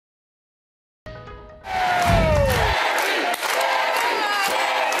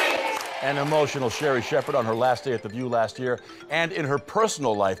An emotional Sherri Shepherd on her last day at The View last year, and in her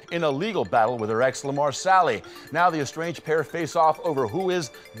personal life, in a legal battle with her ex, Lamar Sally. Now the estranged pair face off over who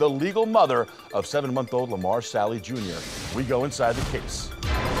is the legal mother of 7-month-old Lamar Sally Jr. We go inside the case.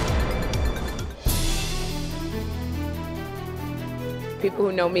 People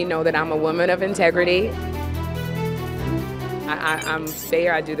who know me know that I'm a woman of integrity. I'm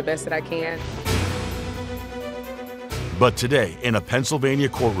fair, I do the best that I can. But today, in a Pennsylvania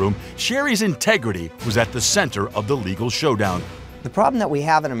courtroom, Sherri's integrity was at the center of the legal showdown. The problem that we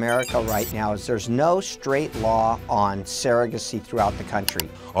have in America right now is there's no straight law on surrogacy throughout the country.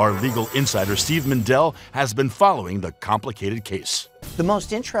 Our legal insider, Steve Mindel, has been following the complicated case. The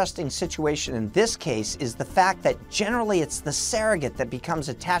most interesting situation in this case is the fact that generally it's the surrogate that becomes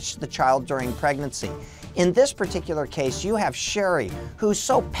attached to the child during pregnancy. In this particular case, you have Sherri, who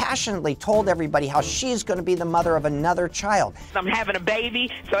so passionately told everybody how she's going to be the mother of another child. I'm having a baby,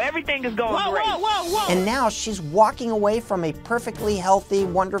 so everything is going great. Whoa. And now she's walking away from a perfectly healthy,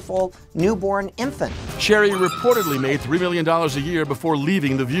 wonderful newborn infant. Sherri reportedly made $3 million a year before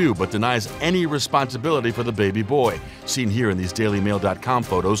leaving The View, but denies any responsibility for the baby boy, seen here in these DailyMail.com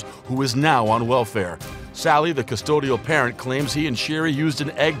photos, who is now on welfare. Sally, the custodial parent, claims he and Sherri used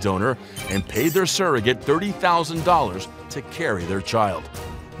an egg donor and paid their surrogate $30,000 to carry their child.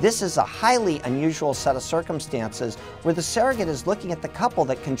 This is a highly unusual set of circumstances where the surrogate is looking at the couple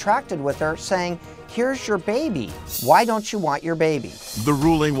that contracted with her saying, "Here's your baby. Why don't you want your baby?" The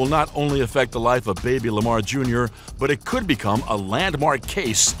ruling will not only affect the life of baby Lamar Jr., but it could become a landmark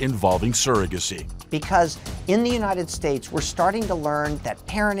case involving surrogacy. Because in the United States, we're starting to learn that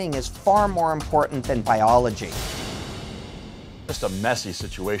parenting is far more important than biology. Just a messy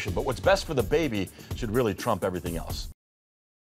situation, but what's best for the baby should really trump everything else.